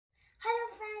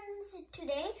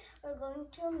today we're going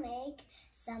to make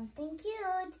something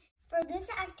cute. For this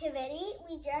activity,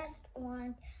 we just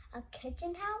want a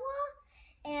kitchen towel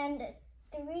and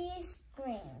 3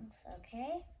 strings,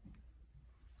 okay?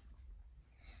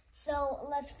 So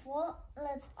let's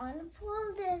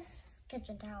unfold this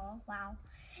kitchen towel. Wow.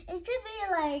 It should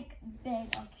be like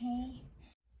big, okay?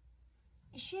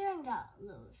 It shouldn't get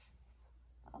loose.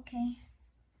 Okay.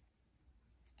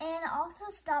 And also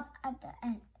stop at the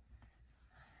end.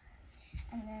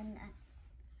 And then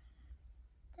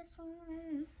this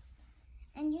one.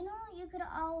 And you know, you could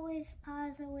always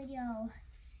pause the video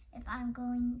if I'm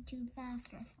going too fast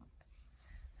or something.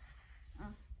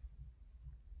 Oh.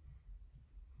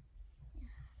 Yeah.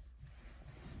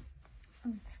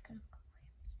 I'm just gonna go right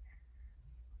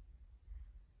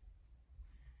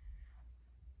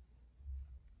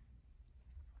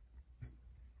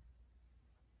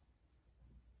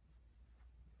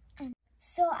here. And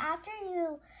so after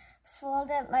you fold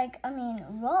it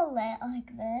roll it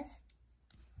like this,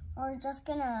 we're just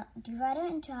gonna divide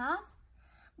it into half,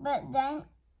 but then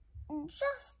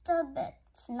just a bit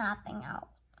snapping out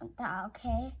like that,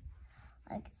 okay?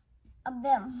 Like a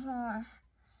bit more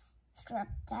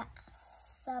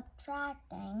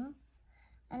subtracting.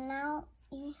 And now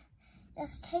you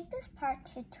just take this part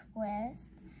to twist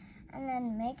and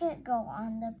then make it go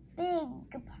on the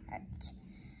big part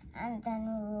and then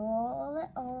roll it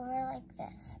over like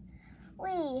this.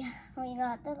 We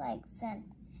got the legs and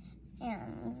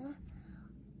hands.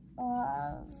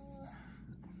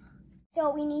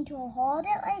 So we need to hold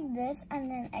it like this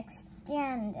and then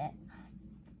extend it.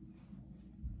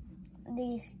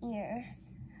 These ears.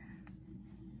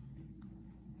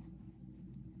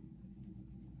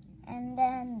 And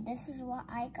then this is what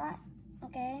I got,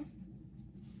 okay?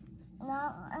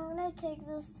 Now I'm gonna take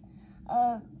this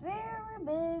very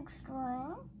big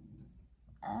string.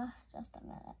 Just a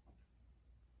minute.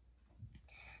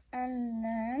 And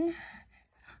then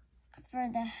for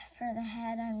the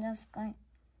head, I'm just going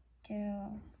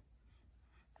to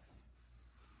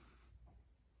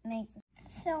make this.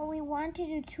 So we want to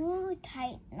do 2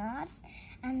 tight knots,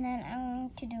 and then I'm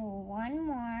going to do 1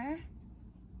 more.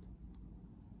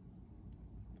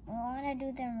 We want to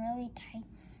do them really tight.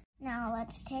 Now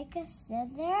let's take a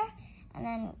scissor and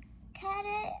then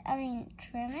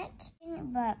trim it.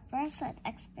 But first let's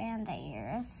expand the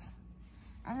ears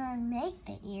and then make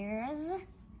the ears,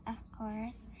 of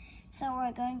course. So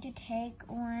we're going to take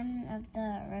one of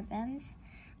the ribbons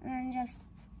and then just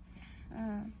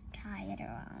tie it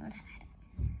around.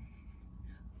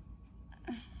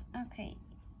 Okay,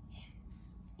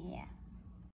 yeah.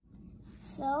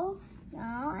 So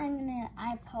now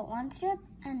I put one strip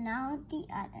and now the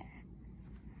other.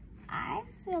 I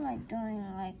feel like doing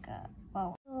like a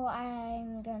bow. So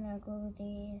I'm gonna glue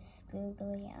these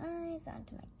googly eyes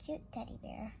onto my cute teddy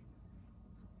bear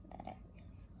that I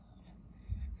really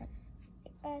love. And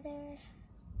the other,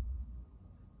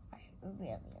 I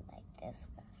really like this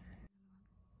guy.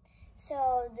 So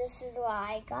this is what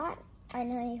I got,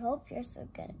 and I hope yours is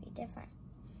gonna be different.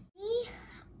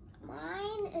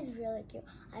 Mine is really cute.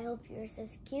 I hope yours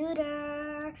is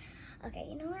cuter. Okay,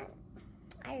 you know what?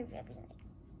 I really like that.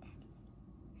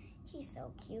 He's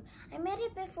so cute. I made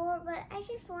it before, but I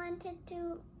just wanted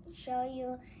to show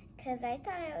you because I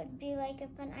thought it would be like a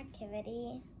fun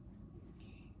activity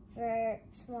for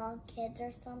small kids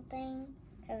or something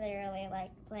because they really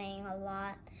like playing a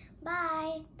lot.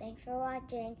 Bye. Thanks for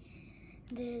watching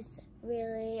this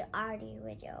really arty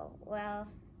video. Well,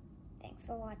 thanks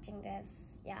for watching this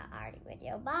arty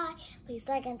video. Bye. Please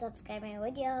like and subscribe my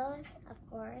videos, of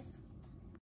course.